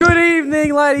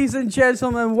evening, ladies and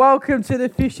gentlemen. Welcome to the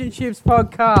Fish and Chips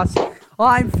podcast.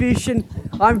 I'm Fish and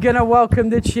I'm going to welcome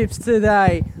the Chips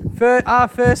today. For our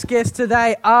first guest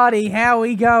today, Artie, how are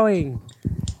we going?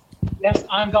 Yes,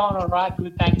 I'm going all right.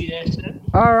 Good, thank you, there, sir.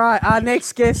 All right, our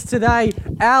next guest today,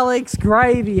 Alex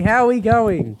Gravy, how are we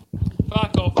going?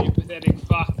 Fuck off, you pathetic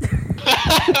fuck.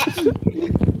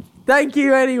 Thank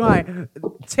you anyway.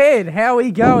 Ted, how are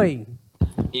we going?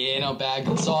 Yeah, not bad.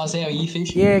 Good size. How are you,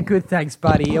 Fish? Yeah, good, thanks,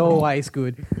 buddy. Always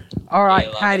good. All right,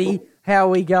 Yeah, Paddy, how are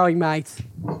we going, mate?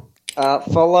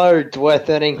 Follow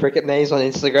Dwyer13 Cricket Memes on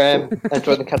Instagram and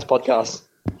join the Cats podcast.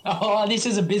 Oh, this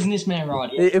is a businessman right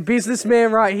here. A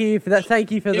businessman right here for that.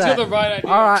 Thank you for He's that. got the right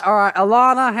idea. All right.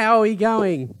 Alana, how are we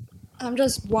going? I'm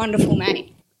just wonderful,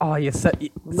 mate. Oh, you're so.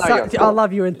 you're I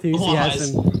love your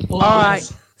enthusiasm. Lies. All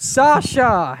right,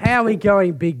 Sasha, how are we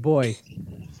going, big boy?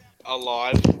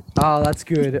 Alive. Oh, that's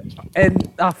good.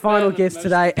 And our final guest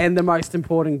today, and the most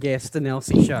important guest, the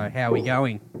Nelsie Show. How are we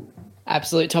going?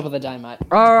 Absolute top of the day, mate.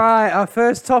 All right, our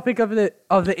first topic of the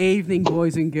evening,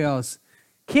 boys and girls.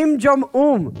 Kim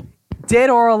Jong-un, dead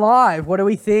or alive? What do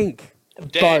we think?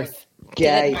 Dead. Both.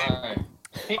 Gay.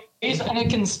 He's in a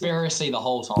conspiracy the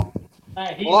whole time.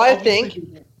 Hey, he's Well, I obviously-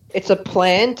 think it's a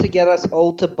plan to get us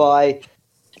all to buy.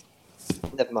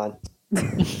 Never mind.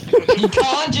 You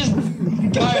can't just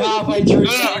go halfway through.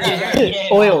 Okay.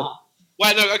 Oil.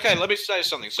 Wait, no, okay, let me say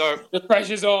something. So, The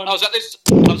pressure's on. I was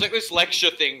at this lecture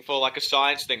thing for like a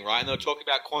science thing, right? And they were talking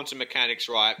about quantum mechanics,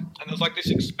 right? And there was like this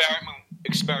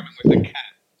experiment with a cat.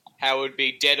 How it would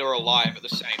be dead or alive at the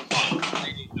same time.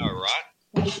 You didn't know, right?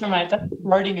 Listen, mate, that's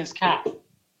Schrodinger's cat.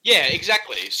 Yeah,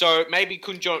 exactly. So maybe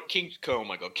King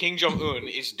Jong-un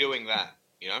is doing that,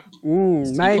 you know?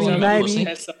 Maybe.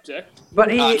 Test subject.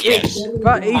 But Yes.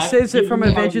 he says it from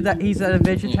he's at a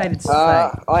vegetated state.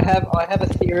 I have a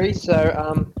theory.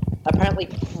 So apparently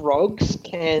frogs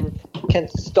can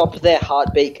stop their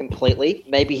heartbeat completely.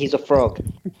 Maybe he's a frog.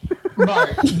 Bro,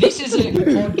 this is a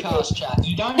podcast chat.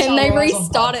 You don't. Can they summarize on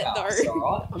restart it, podcasts, though?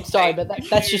 alright? I'm sorry, but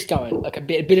that's just going like a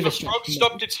bit of a If a stretch. frog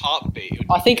stopped its heartbeat, it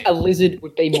would I think a lizard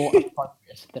would be more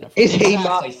appropriate than a frog. Is he?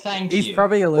 Exactly. Thank He's you.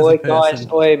 probably a Oi, lizard guys!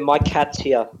 person. Oi, my cat's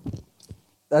here.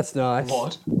 That's nice.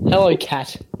 What? Hello,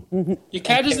 cat. Your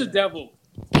cat is the devil.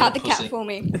 Pat the Pussy. cat for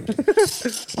me.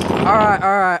 All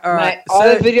right. Mate, I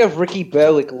have a video of Ricky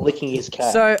Berwick licking his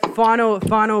cat. So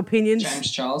final opinions. James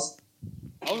Charles.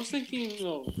 I was thinking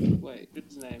of... Wait,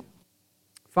 what's his name?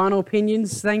 Final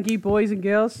opinions. Thank you, boys and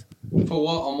girls. For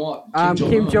what? On what?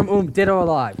 Kim Jong-un, dead or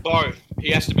alive? both. He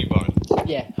has to be both.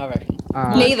 Yeah, I reckon. All right.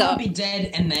 Well, he Neither. can't be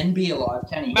dead and then be alive,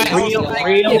 can he? Mate, Real- Like,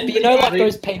 real- Yeah, but you know, like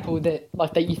those people that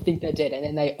you think they're dead, and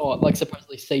then they like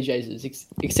supposedly see Jesus.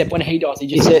 Except when he dies, he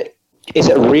just Is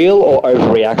it real or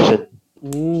overreaction?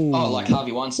 Ooh. Oh, like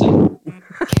Harvey Weinstein.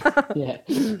 yeah.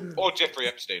 Or Jeffrey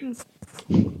Epstein.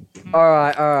 All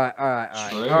right.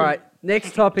 True. All right.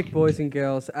 Next topic, boys and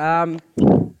girls.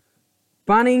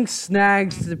 Bunnings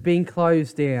snags have been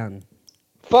closed down.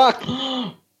 Fuck!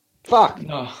 Fuck!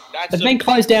 No. That's It's been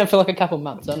closed down for like a couple of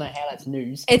months. I don't know how that's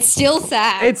news. It's still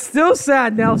sad. It's still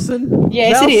sad, Nelson.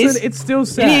 Yes, Nelson, it is. It's still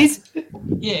sad. It is.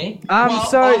 Yeah. Um,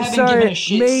 well, I haven't so given a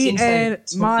shit me since they and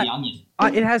took my- the onion.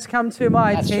 It has come to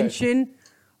my That's true. attention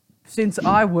since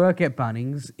I work at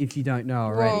Bunnings. If you don't know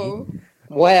already. Whoa.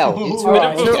 Wow. It's To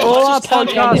right. all our Just calm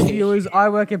down, podcast Nick. viewers, I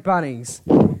work at Bunnings.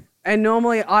 And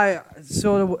normally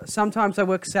sometimes I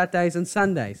work Saturdays and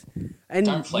Sundays. And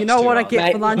Don't flex you know too what I hard.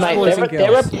 get for lunch, mate, boys there and are,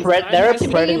 there are, girls? there are Just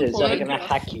be predators that are employed. gonna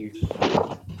hack you.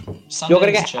 Sunday's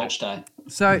gonna get- church day.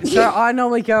 So I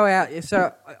normally go out.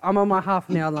 So I'm on my half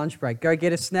an hour lunch break. Go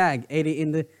get a snag, eat it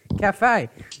in the cafe.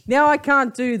 Now I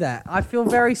can't do that. I feel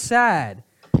very sad,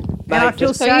 and I feel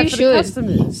just- So sad you for should. the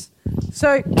customers.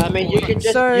 So I mean, you can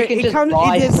just So you can it just comes-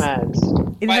 buy it is- snags.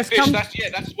 it Wait, has Fish, come.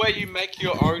 that's where you make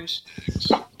your own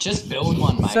snacks. Just build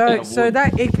one, mate. So out of wood.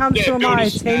 that it comes Yeah, to build my a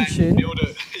snag, attention. you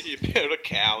build a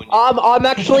cow. And I'm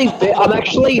actually vegan.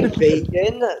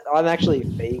 I'm actually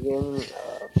vegan.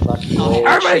 Fuck me.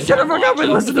 Everybody shut the fuck up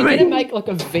and listen to If you're me. gonna make like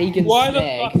a vegan Why the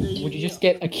snag, fuck are you would you just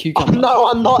get a cucumber? No,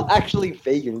 I'm not actually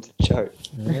vegan. It's a joke.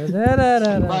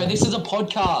 Bro, this is a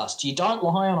podcast. You don't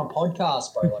lie on a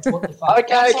podcast, bro. Like, what the fuck? Okay,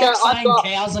 That's okay, like I've saying got-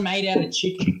 cows are made out of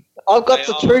chicken. I've got They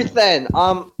the are. truth then.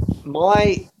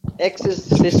 My ex's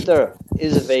sister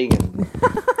is a vegan.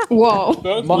 Whoa.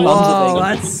 Both My ways. mum's a Oh, vegan.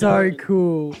 that's so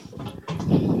cool.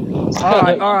 All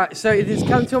right. So it has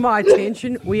come to my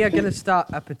attention. We are going to start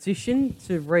a petition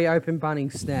to reopen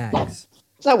Bunnings Snags.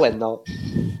 No, we're not.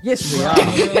 Yes, we are.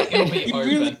 It'll be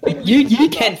open. You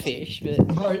can fish, but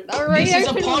Bro, Already this is a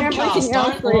open and podcast, everything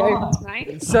else don't lie. reopens,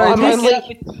 mate. So I'm this,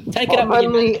 only, take it up with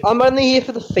your I'm only here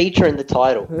for the feature and the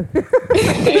title.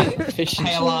 fish.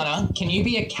 Hey, Alana, can you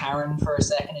be a Karen for a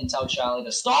second and tell Charlie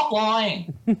to stop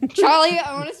lying? Charlie,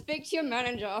 I want to speak to your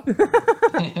manager.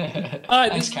 Hi,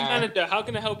 Thanks, this is the Karen. manager. How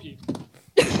can I help you?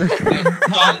 You're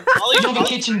the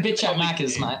kitchen bitch at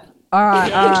Macca's, mate. all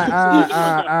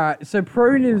right. So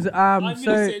Prune is I'm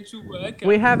so an essential worker.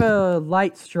 we have a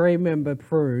late stream member,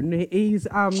 Prune. He's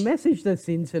messaged us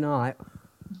in tonight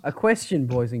a question,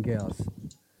 boys and girls.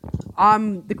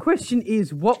 The question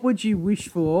is, what would you wish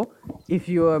for if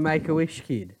you were a Make-A-Wish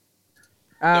kid?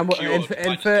 We're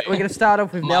gonna start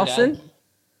off with My Nelson. dad.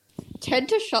 Ted,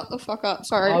 to shut the fuck up.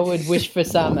 Sorry. I would wish for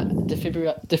some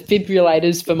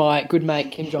defibrillators for my good mate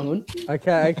Kim Jong Un.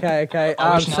 Okay.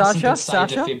 I wish Nelson could say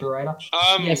Sasha. defibrillator.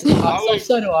 Yes, I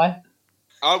so do I.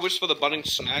 wish for the Bunnings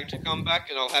snag to come back,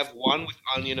 and I'll have one with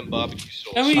onion and barbecue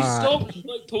sauce. Can we Alright. stop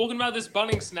like, talking about this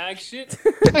Bunnings snag shit?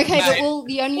 Okay, but Mate, will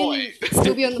the onion boy.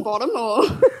 still be on the bottom, or?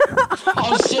 I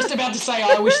was just about to say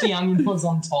I wish the onion was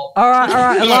on top. All right,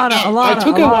 Alana. no, Alana, They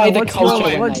took away the what's culture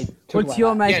your, when they took what's away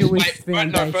your that. Yes, Make-A-Wish wait,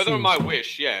 foundation? no, further on my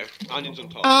wish, yeah. Onions on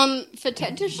top. For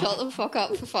Ted to shut the fuck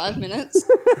up for 5 minutes.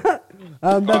 That's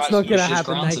Alright, not so gonna this is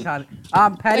happen. They granted.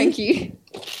 can't. Patty. Thank you.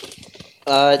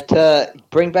 To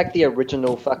bring back the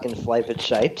original fucking flavored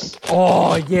shapes.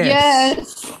 Oh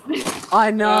yes. Yes.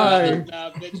 I know.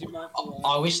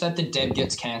 I wish that the Deb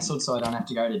gets cancelled so I don't have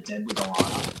to go to Deb with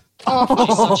Alana. Oh.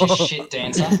 She's such a shit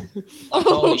dancer. Like,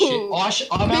 holy shit.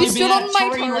 I've only stood been on at my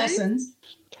 3 toes? lessons.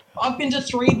 I've been to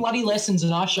 3 bloody lessons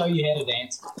and I show you how to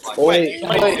dance. Like, Oi,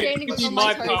 Standing Give me on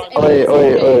my my toes power. every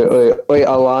day. Oi,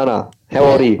 Alana. How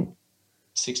old are you?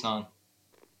 6'9".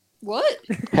 What?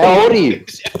 How old are you?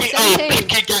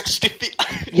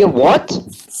 17. You what?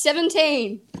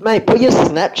 17. Mate, put your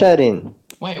Snapchat in.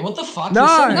 Wait, what the fuck?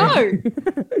 No. You're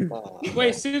No.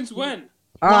 Wait, since when?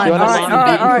 All right. You understand?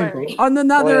 All right. On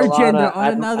another Oi, agenda. Alana,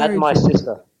 On another add my agenda.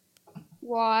 sister.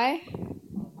 Why?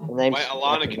 Her name's Wait,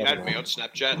 Alana can add me on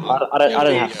Snapchat. I don't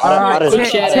have. All I right, don't Quick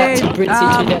shout out to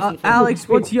Britzy 2004. Alex,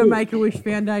 what's your Make-A-Wish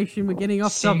foundation? We're getting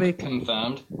off Simp topic.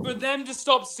 confirmed. For them to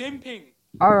stop simping.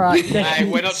 All right. Hey,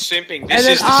 we're not simping. And This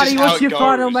then is Artie, how what's it your goes.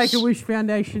 final Make-A-Wish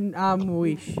foundation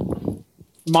wish?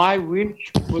 My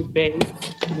wish would be.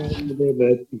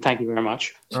 Thank you very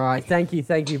much. All right, thank you,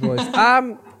 boys.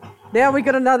 Now we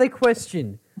got another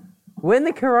question. When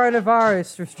should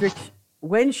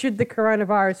the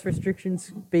coronavirus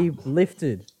restrictions be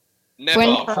lifted? Never.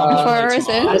 When Probably coronavirus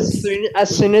tomorrow. ends? As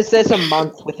soon as there's a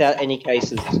month without any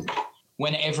cases.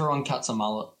 When everyone cuts a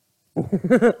mullet. Ted,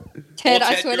 Well, I Ted,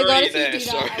 swear to you're God, already if you there, do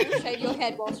so- that, I will shave your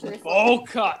head whilst you're asleep. Ball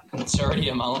cut. It's already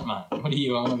a mullet, mate. What are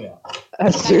you on about?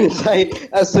 As soon as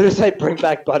they bring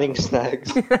back budding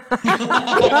snags.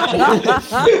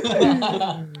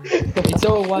 It's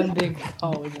all one big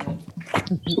hole, isn't it?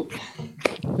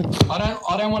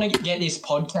 I don't want to get this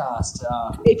podcast.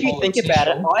 If you think about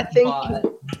it, I think but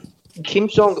Kim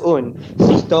Jong Un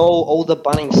stole all the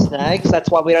budding snags. That's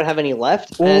why we don't have any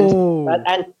left. Ooh.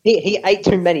 And he ate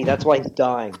too many. That's why he's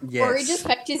dying. Or he just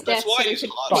faked his That's death why so he he's could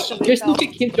hot. pick Just himself. look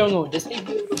at Kim Jong Un. Does he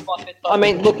build a bucket? I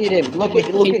mean, look at him. Look at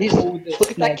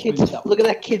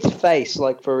that kid's face.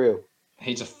 Like for real.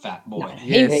 he's a fat boy.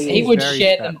 Yes, he he's would very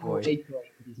share fat them boy. all equally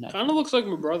with his name. Kind of looks like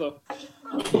my brother.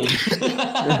 All right,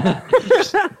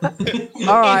 The all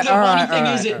funny right, thing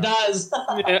all is, right. it does.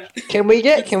 Yeah. Can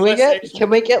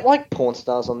we get like porn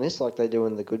stars on this, like they do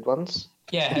in the good ones?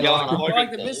 Yeah, Yeah, Alana. like- I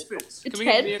like the Misfits. It's Can we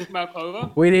get Ted. Mia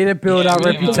Malkova? We need to build Yeah, our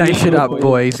we need to build reputation our up, reputation.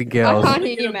 boys and I girls. can't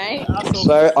hear you, mate.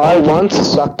 So I once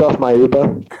sucked off my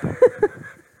Uber.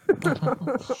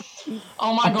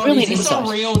 Oh my god, really is this think a so.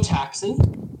 real taxi?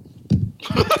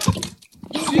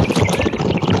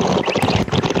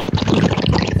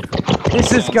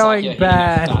 This is Sounds going like you're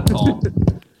bad. hitting a fat hole.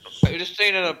 You're just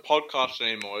saying in a podcast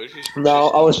anymore. This is- No,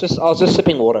 I was just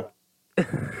sipping water.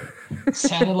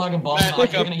 Sounded like a bomb. Man,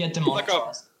 like You're a- gonna get like a-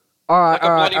 demonetized. All right, Like a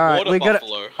all right, bloody all right. water We got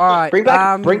buffalo. All right,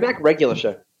 Bring back regular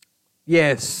show.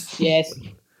 Yes. Yes.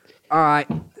 All right.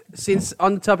 Since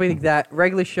on the topic of that,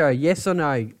 regular show, yes or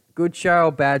no? Good show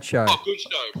or bad show? Oh, good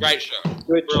show. Great show.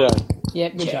 Good show. Yeah,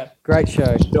 good job. Great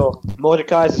show. Sure.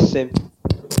 Mordecai's a simp.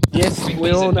 Yes, Big we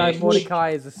piece all of know meat. Mordecai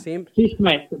is a simp.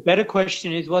 Mate, the better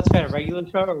question is what's better, regular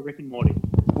show or Rick and Morty?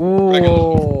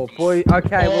 Ooh, boy.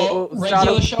 Okay, Or we'll start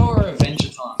regular off. show or Adventure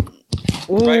Time?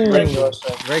 Ooh, Regular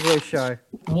regular show.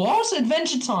 What?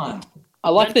 Adventure Time? I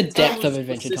like the Adventure Time depth of was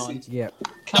Adventure sissy. Time. Yeah.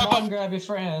 Come on, grab your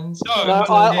friends. No, No,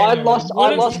 I lost.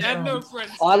 What I if lost. you had no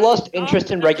friends? I lost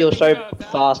interest in After regular show everything about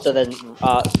that. faster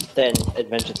than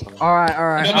Adventure Time. All right, all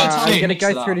right, No, all right. that's I'm fine. gonna Mix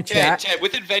it go through the up. Ted, chat.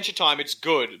 with Adventure Time, it's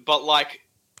good, but like,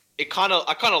 I kind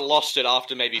of lost it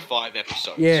after maybe 5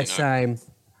 episodes. Yeah, you know? same.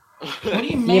 What do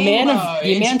you The mean?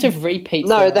 amount of repeats.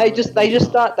 No, there they are just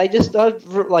start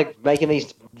like making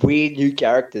these weird new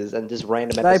characters and just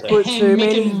random They episodes. put Hey, too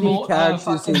making many new more- characters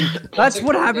fucking- in. what's That's it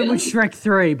what called happened again? with Shrek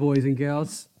 3, boys and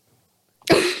girls.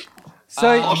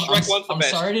 So, Shrek one's the I'm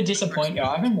best. sorry to disappoint you.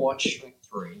 I haven't watched Shrek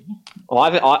 3. Oh, I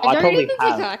don't probably even think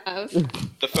have. I have.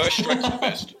 The first Shrek's the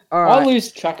best. all I right.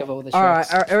 lose track of all the All right,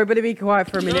 Shreks. everybody be quiet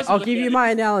for a minute. I'll give you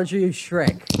my analogy of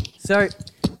Shrek. So,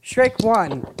 Shrek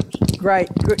 1,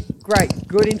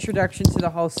 good introduction to the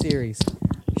whole series.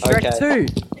 Shrek Okay. 2,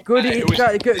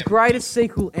 greatest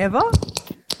sequel ever.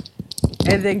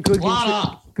 And then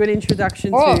Lana! good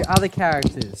introduction Oh. to other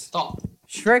characters. Stop.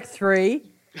 Shrek 3,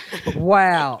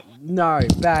 wow, no,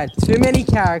 bad. Too many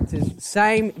characters,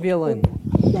 same villain.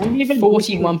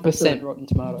 41% Rotten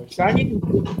Tomatoes.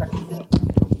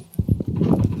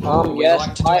 We Yes,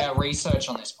 like to do our research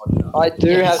on this podcast. I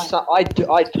do have some. I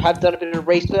have done a bit of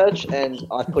research and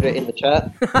I put it in the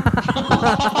chat.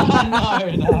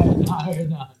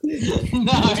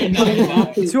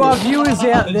 No. To our viewers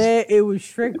out there, it was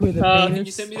Shrek with a Can you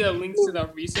penis. send me the links to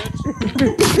that research?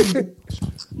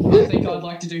 I think I'd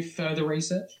like to do further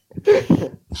research.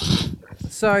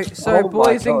 So Oh my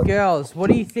boys and God. girls, what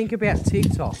do you think about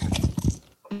TikTok?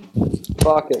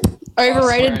 Fuck it.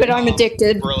 Overrated, but I'm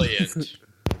addicted. Brilliant.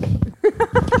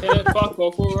 Yeah, fuck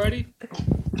off already.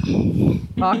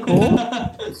 Parkour?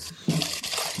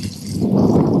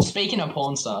 Speaking of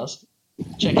porn stars,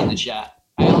 check in the chat.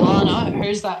 Hey Alana,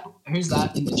 who's that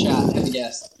in the chat? Have a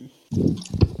guess.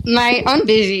 Mate, I'm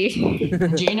busy.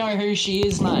 Do you know who she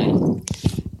is, mate?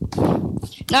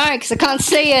 No, because I can't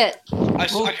see it.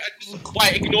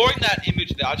 Wait, ignoring that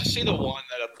image there, I just see the one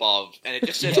that above, and it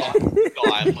just says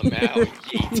 "Guy Lamau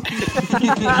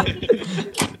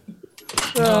Yeet."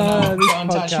 Ah, this Don't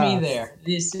touch me podcast. there.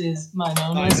 This is my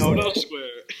known I know, don't swear.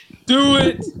 Do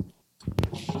it!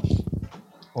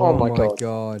 Oh my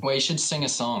God. We should sing a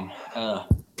song.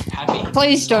 Happy.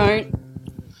 Please don't.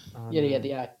 Yeah,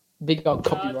 the big old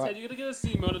Ted, copyright. you're gonna get us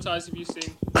demonetized if you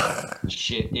sing.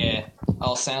 Shit, yeah.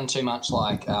 I'll sound too much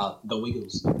like the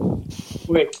Wiggles.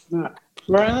 Wait, no.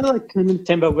 We're only like 10 in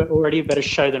September. We're already a better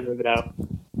show than Riverdale.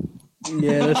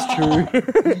 Yeah, that's true.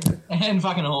 And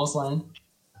fucking Horseland.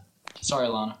 Sorry,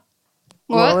 Alana.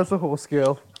 Well, What? that's a horse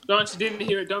girl. Don't, you didn't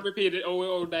hear it. Don't repeat it. Oh, we're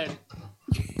all dead.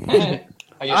 I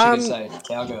guess you could say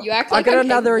cowgirl. You act I like got I'm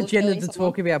another capable of agenda killing to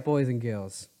talk about boys and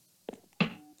girls.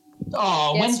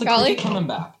 Oh, Yeah, when's the Scully? cricket coming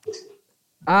back?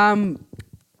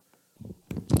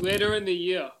 Later in the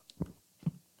year.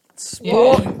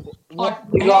 Sport. Like,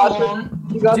 You how guys- long?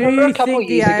 You guys Do remember you a couple think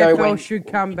the years ago AFL when should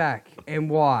come back, and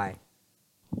why?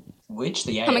 Which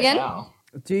the Come again? AFL?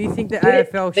 Do you think the the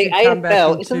AFL should come back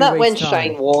AFL? in Isn't 2 that when weeks'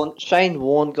 time? Shane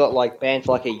Warne got like banned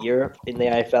for like a year in the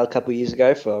AFL a couple years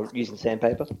ago for using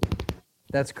sandpaper?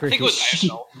 That's I think cricket. it was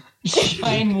AFL.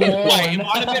 Shane Wait, it Warne.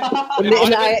 might have In been. the, It in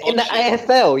might have the, in been the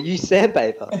AFL, use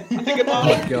sandpaper. I think it Oh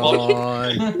might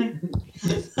God,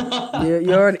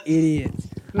 you're an idiot.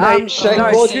 Mate, Shane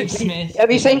no, Warne. Steve Smith. Have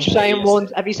you seen Shane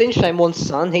Warne's? Have you seen Shane Warne's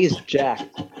son? He's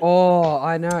jacked. Oh,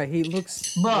 I know. He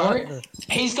looks. Bro, what the-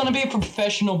 he's gonna be a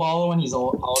professional bowler when he's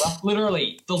older.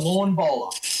 Literally, the lawn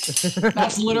bowler.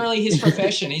 That's literally his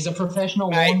profession. He's a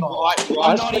professional Hey, lawn bowler. right, I'm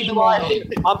right. not even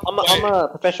lying. I'm a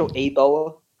professional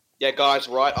e-bowler. Yeah, guys,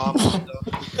 right arm.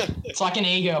 It's like an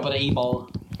e-girl, but an e-bowler.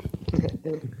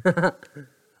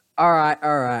 all right.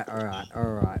 I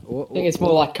think it's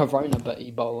more like Corona, but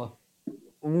Ebola.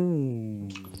 Ooh.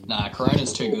 Nah,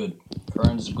 Corona's too good.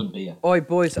 Corona's a good beer. Oi,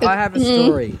 boys, I have a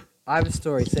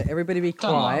story. So everybody be Don't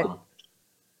quiet. lie.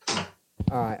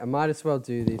 Alright, I might as well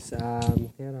do this. How do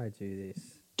I do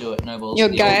this? Do it, no balls. You're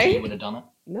The gay? OG would have done it.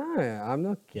 No, I'm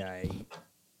not gay.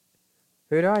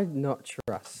 Who do I not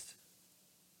trust?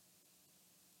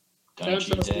 Don't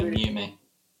you trust dare me. mute me.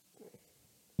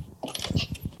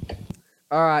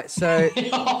 Alright, so We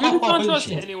can't trust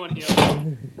shit. anyone here.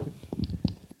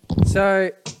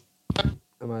 I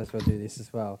might as well do this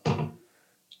as well.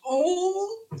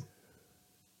 Oh.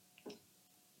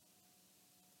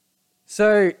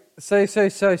 So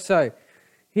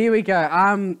here we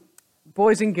go.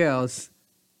 Boys and girls.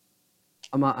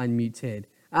 I might unmute Ted.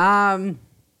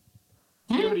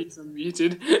 Nobody's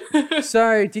unmuted.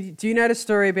 So do you know the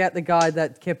story about the guy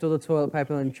that kept all the toilet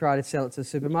paper and tried to sell it to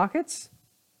supermarkets?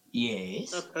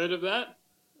 Yes. I've heard of that.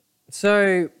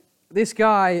 So this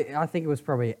guy, I think it was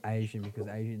probably Asian because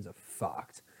Asians are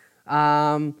fucked.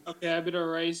 Okay, a bit of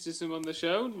racism on the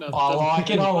show. No, I like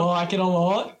it a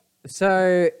lot.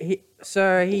 So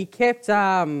he kept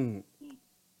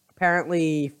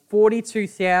apparently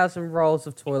 42,000 rolls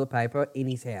of toilet paper in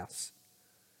his house.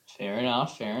 Fair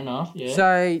enough, yeah.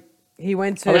 So he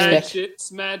went to mad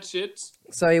shits.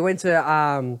 So he went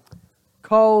to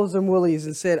Coles and Woolies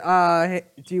and said,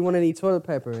 do you want any toilet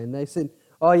paper? And they said,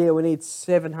 oh yeah, we need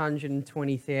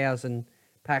 720,000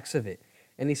 packs of it.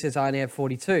 And he says, I only have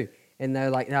 42. And they're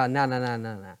like,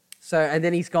 no. So, and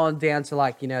then he's gone down to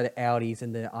like, you know, the Audis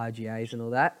and the IGAs and all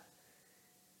that.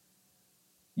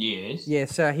 Yes. Yeah,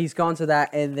 so he's gone to that,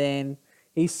 and then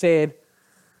he said,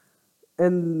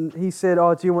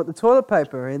 oh, do you want the toilet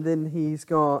paper? And then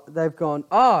they've gone,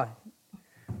 oh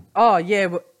yeah,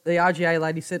 the RGA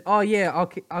lady said, oh yeah,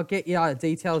 I'll get you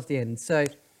details down. So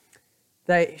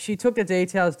she took the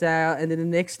details down, and then the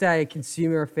next day,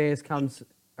 Consumer Affairs comes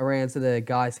around to the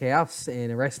guy's house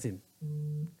and arrest him.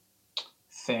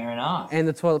 Fair enough. And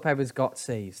the toilet papers got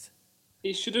seized.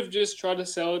 He should have just tried to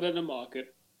sell it at a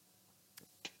market.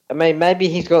 I mean, maybe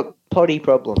he's got potty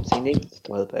problems. He needs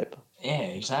toilet paper. Yeah,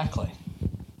 exactly.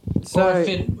 So Or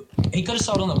if he could have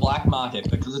sold on the black market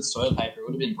because it's toilet paper. It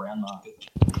would have been brown market.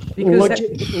 because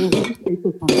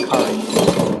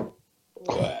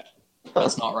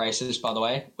That's not racist, by the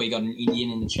way. We got an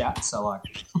Indian in the chat, so like.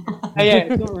 Hey, yeah,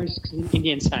 it's not racist because an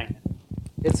Indian's saying it.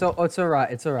 it's all right,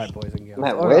 boys and girls.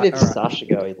 Man, All where right, did all right. Sasha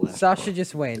go? He left. Sasha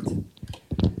just went. To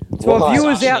Well, our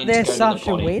viewers Sasha out there, needs to go to the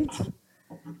Sasha potty. went,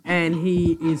 and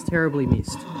he is terribly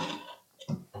missed.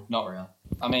 Not real.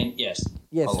 I mean, yes.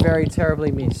 Yes, Hello. very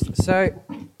terribly missed. So,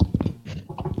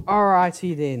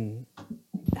 alrighty then.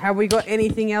 Have we got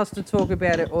anything else to talk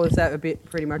about it, or is that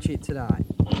pretty much it tonight?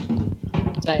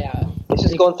 This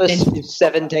has gone for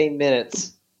 17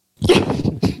 minutes.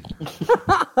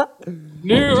 New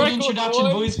Good record, introduction,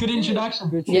 boys. Good introduction.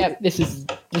 Good shit. Yeah, this is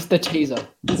just the teaser.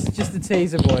 This is just a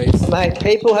teaser, boys. Mate,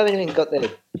 people haven't even got their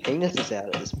penises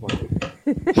out at this point.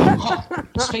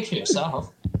 Speak for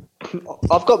yourself.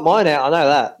 I've got mine out, I know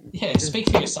that. Yeah, speak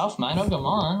for yourself, mate. I've got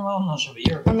mine. Well, I'm not sure about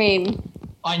you. I mean,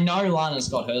 I know Lana's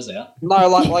got hers out. No,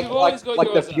 like You've always got the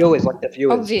yours out. viewers, like the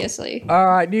viewers. obviously.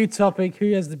 Alright, new topic.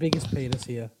 Who has the biggest penis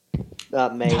here?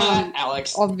 Me.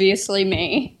 Alex. Obviously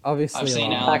me. Obviously, I've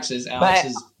seen Lana. Alex's. Alex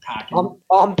is packing.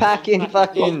 I'm packing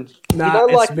fucking. Nah, you know,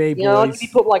 it's like me, you know, like boys. if you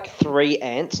put like 3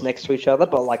 ants next to each other,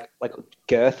 but like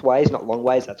girth ways, not long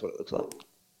ways. That's what it looks like.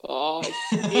 Oh,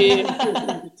 shit.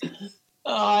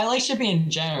 Oh, at least you're being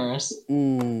generous.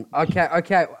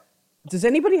 Okay. Does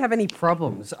anybody have any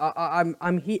problems?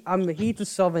 I'm here to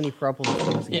solve any problems.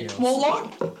 boys and Yeah. girls. Well,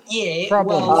 like, yeah.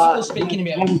 Problem. Well, like we were speaking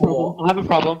about before. I have a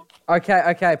problem.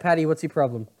 Okay, Patty, what's your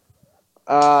problem?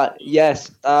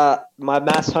 Yes. My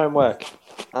maths homework.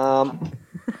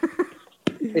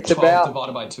 It's 12 about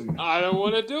divided by 2. I don't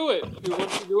want to do it. Who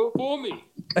wants to do it for me?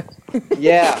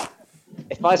 yeah.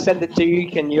 If I send it to you,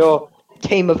 can your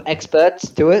team of experts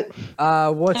do it?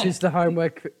 What is the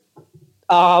homework?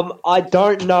 I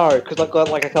don't know because I got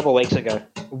it like a couple of weeks ago.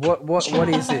 What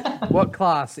is it? What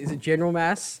class? Is it general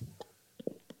maths?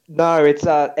 No, it's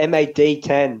MAD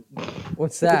 10.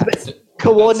 What's that?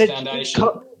 Coordinate foundation.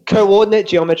 coordinate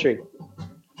geometry.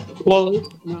 Close.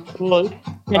 No, close.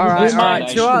 All right.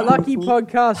 Foundation. To our lucky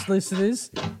podcast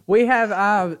listeners, we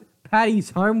have Patty's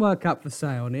homework up for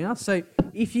sale now. So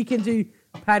if you can do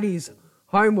Patty's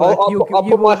homework, I'll you put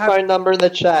will my have, phone number in the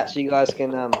chat so you guys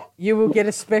can you will get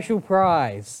a special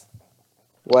prize.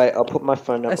 wait. I'll put my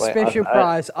phone number. A special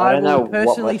prize. I don't know will what my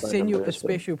personally phone send you number a is, but-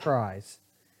 special prize.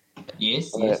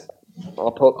 Yes, Okay. yes.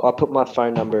 I'll put my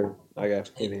phone number. Okay,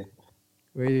 here.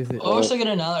 Where is it? I also got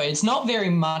another. It's not very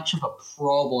much of a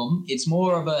problem. It's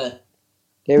more of a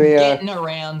Here we go. getting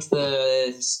around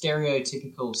the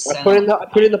stereotypical I put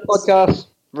in the podcast.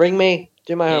 Ring me.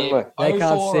 Do my homework. They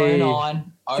can't see.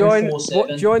 0409 Join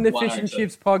the Fish and 102.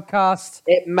 Chips podcast.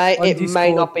 It may On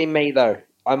Discord. not be me though.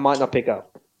 I might not pick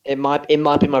up. It might be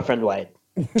my friend Wade.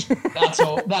 That's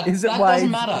all. That Is it doesn't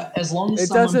Wade? matter as long as It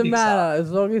someone doesn't picks matter Up.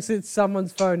 as long as it's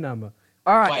someone's phone number.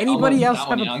 All right. Wait, Anybody I'll else look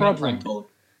have at that one a now. I'm gonna problem? prank call him.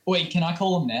 Wait, can I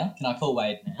call him now? Can I call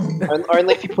Wade now?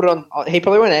 Only if you put it on. He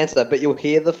probably won't answer, but you'll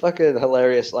hear the fucking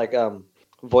hilarious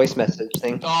voice message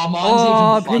thing. Oh, mine's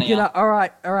Oh, even pick it funnier. up. All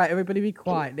right. Everybody, be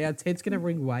quiet. Now Ted's gonna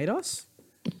ring Wade us.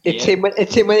 It's Yeah. him.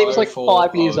 It's him when he was like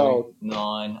 5 years old.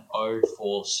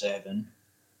 9047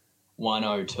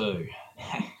 102.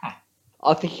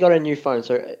 I think he got a new phone,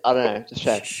 so I don't know. Just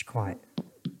check. Shh, quiet.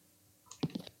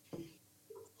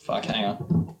 Fuck, hang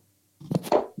on.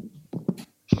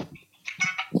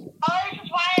 Oh, this is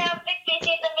why I'm big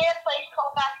busy at the minute. Please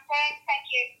call back soon. Thank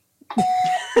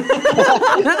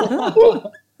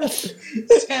you.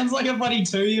 Sounds like a bloody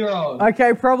 2-year-old.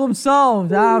 Okay, problem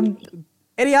solved.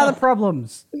 Any other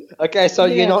problems? Okay, so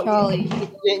Yeah, you're not. Charlie.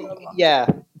 Yeah.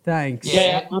 Thanks.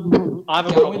 Yeah, I have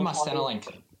a go with problem. my Centrelink.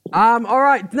 All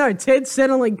right. No, Ted's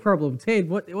Centrelink problem. Ted,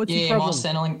 what's your Yeah, my problem?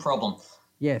 Centrelink problem.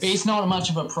 Yes. It's not much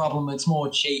of a problem. It's more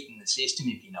cheating the system,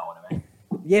 if you know what I mean.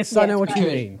 Yes, I know what you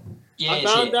Good. mean. I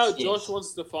found out Josh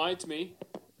wants to fight me.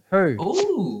 Who?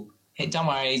 Ooh. Hey, don't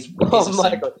worry. He's Oh a my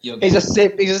simp. god. You're He's a good.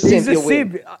 simp. He's a simp. He's a He'll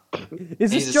win. simp.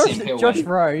 Is He's this a simp, he'll Josh win.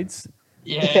 Rhodes?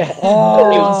 Yeah.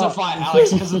 Oh. He wants to fight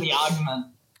Alex because of the argument.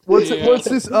 What's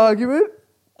this argument?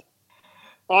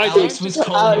 Alex was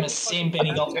calling him a simp and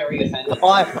he got very offended.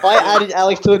 I added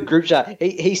Alex to a group chat.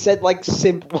 He said like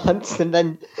simp once, and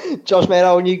then Josh made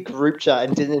our new group chat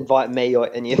and didn't invite me or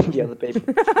any of the other people.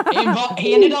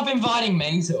 He ended up inviting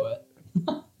me to it.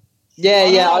 Yeah,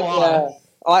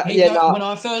 When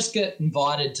I first get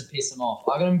invited to piss him off,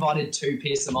 I got invited to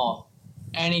piss him off.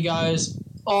 And he goes,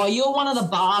 "Oh, you're one of the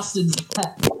bastards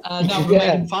that were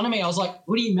making fun of me." I was like,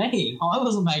 "What do you mean? I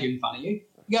wasn't making fun of you."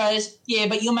 He goes, "Yeah,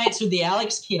 but you're mates with the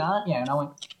Alex kid, aren't you?" And I went,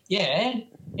 "Yeah."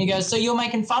 He goes, "So you're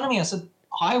making fun of me?" I said,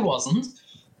 "I wasn't."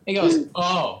 He goes,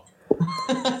 "Oh."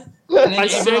 And then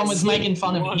everyone was making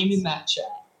fun of him in that chat.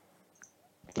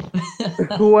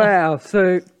 Wow.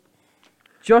 So,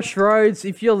 Josh Rhodes,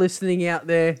 if you're listening out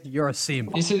there, you're a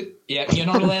simp. You're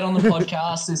not allowed on the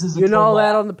podcast. This is You're not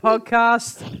allowed on the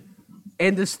podcast.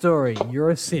 End of story. You're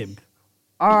a simp.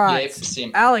 All right. Yep,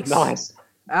 simp. Alex. Nice.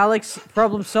 Alex,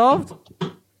 problem solved?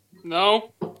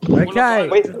 No. Okay.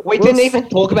 We didn't even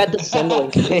talk about the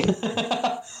Centrelink thing.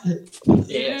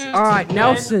 Yeah. All right,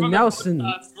 Nelson. What's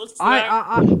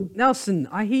that? Nelson,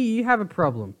 I hear you have a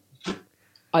problem.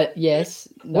 Yes.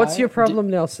 No, What's your problem,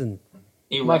 Nelson?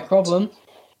 My problem.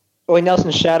 Oi, Nelson,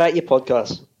 shout out your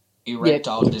podcast.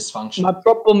 Erectile dysfunction. My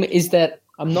problem is that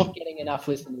I'm not getting enough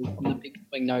listeners from the Big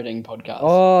Swing Noting podcast.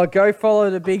 Oh, go follow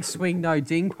the Big Swing No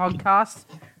Ding podcast.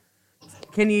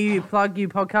 Can you plug your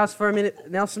podcast for a minute,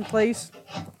 Nelson, please?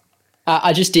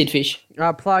 I just did, Fish.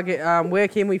 Plug it. Where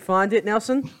can we find it,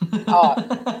 Nelson?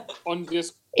 On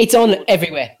this. It's on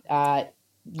everywhere. All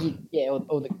the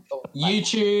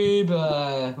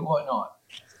YouTube, whatnot.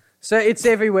 So it's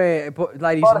everywhere,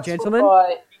 ladies and gentlemen.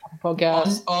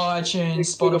 Podcast,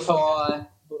 iTunes, Spotify,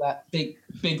 all that.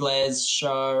 Big Les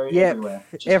show, Yeah,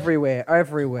 everywhere.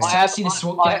 everywhere. Sassy the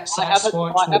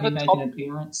Sasquatch will be making an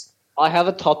appearance. I have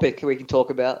a topic we can talk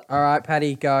about. All right,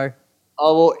 Paddy, go.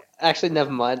 Oh, well, actually,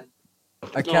 never mind.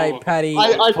 Okay, No. Paddy.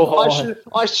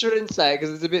 I shouldn't say it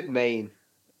because it's a bit mean.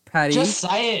 Paddy. Just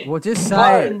say it. Well, just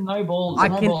say it. No balls. I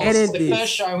no can balls. edit The this.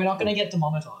 first show, we're not going to get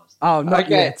demonetized. Oh, not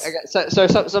Okay, yet. so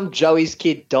some Joey's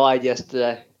kid died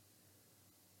yesterday.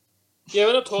 Yeah,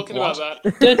 we're not talking about that.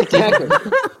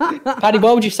 Paddy,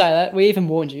 why would you say that? We even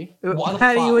warned you. Why the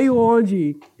Paddy, fuck? we warned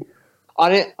you.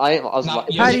 I was No,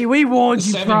 like, you- Paddy, we warned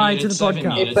you Seven prior to muted, the seven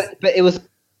podcast. muted. but it was.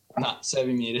 Nah,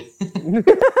 7 muted.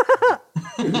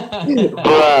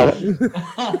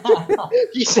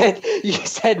 You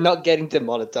said not getting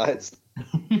demonetized,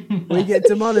 We get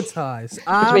demonetized.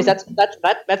 which means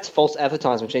that's false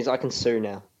advertising, which means I can sue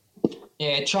now.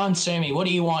 Yeah, try and sue me. What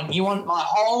do you want? You want my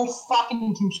whole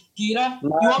fucking computer? You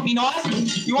want me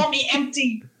knife? You want me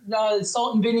empty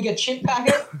salt and vinegar chip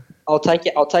packet? I'll take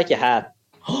your hat.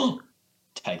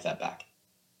 Take that back.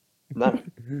 No.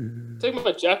 Take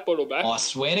my Jack bottle back. I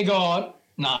swear to God.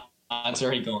 Nah, it's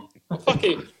already gone. Fuck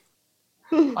it.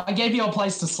 I gave you a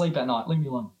place to sleep at night. Leave me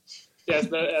alone. Yes,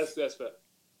 that's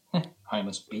fair.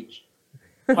 Homeless bitch.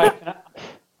 Wait, I have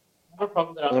a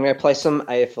problem that I'm gonna go play some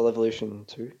AFL Evolution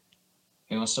 2.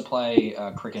 Who wants to play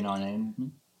Cricket 19 with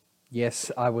me?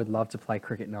 Yes, I would love to play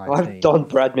Cricket I 19. have Don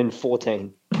Bradman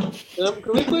 14. Can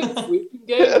we play a sleeping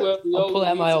game where we I'll all pull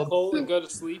out my use a old- coal and go to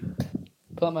sleep?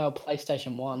 Pull out my old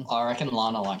PlayStation 1. I reckon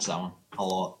Lana likes that one a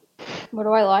lot. What do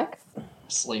I like?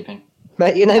 Sleeping.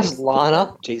 Mate, your name's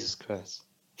Lana? Jesus Christ.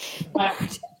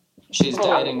 She's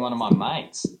dating one of my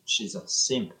mates. She's a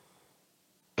simp.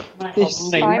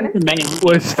 Simon?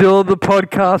 We're still on the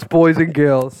podcast, boys and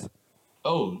girls.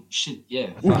 Oh, shit,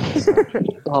 yeah. Fuck.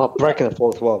 Oh, breaking the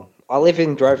fourth wall. I live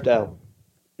in Drovedale.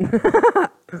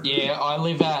 Yeah, I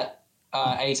live at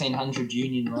 1800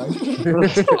 Union Road,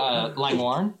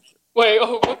 Langwarren. Wait,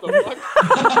 oh, what the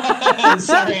fuck?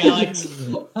 Sorry, Alex.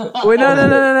 Well,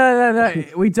 no.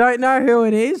 We don't know who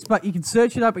it is, but you can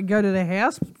search it up and go to the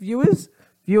house, viewers.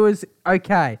 Viewers,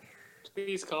 okay.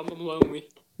 Please come, I'm lonely.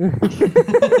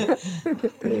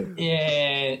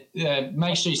 Yeah,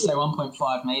 make sure you stay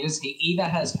 1.5 meters. He either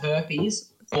has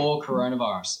herpes or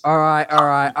coronavirus. All right.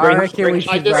 I reckon we I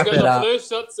should just wrap got it the up. flu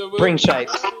shot, so we'll... Bring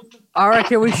shapes. I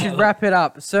reckon we should wrap it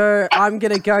up. So I'm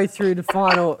gonna go through the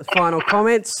final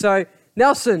comments. So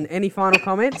Nelson, any final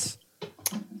comments?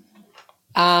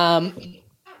 No.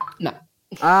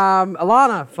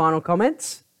 Alana, final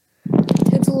comments?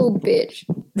 It's a little bitch.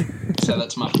 Say that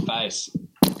to my face.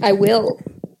 I will.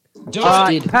 Do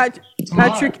it.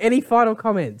 Patrick, any final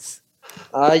comments?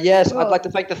 Yes, I'd like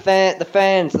to thank the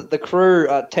fans, the crew.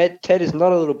 Ted is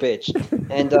not a little bitch,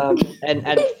 and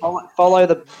follow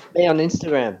me on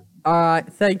Instagram. All right,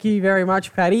 thank you very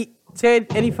much, Patty. Ted,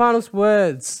 any final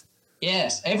words?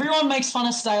 Yes, everyone makes fun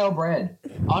of stale bread.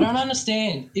 I don't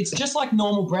understand. It's just like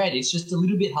normal bread. It's just a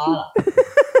little bit harder.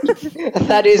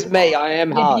 That is me. I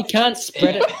am hard. You can't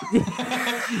spread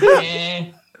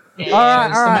it. Yeah.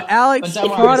 All right, Alex. But don't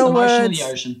worry, Final it's the motion of words. the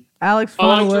ocean. Alex, I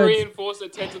like final to words. reinforce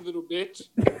that Ted's a little bitch.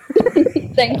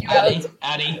 Thank you, Alex.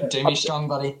 Addy, do me strong,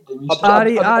 buddy. Do me strong.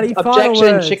 Artie, final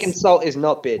Objection. words. Chicken salt is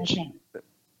not bitch.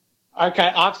 Okay,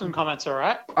 I have some comments,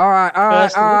 alright? All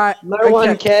right. No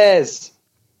one cares.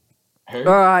 Who? All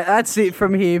right, that's it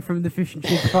from here from the Fish and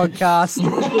Chips podcast.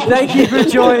 Thank you for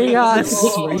joining us.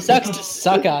 Sucks to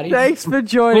suck, Artie. Thanks for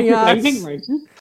joining us. Anything racist?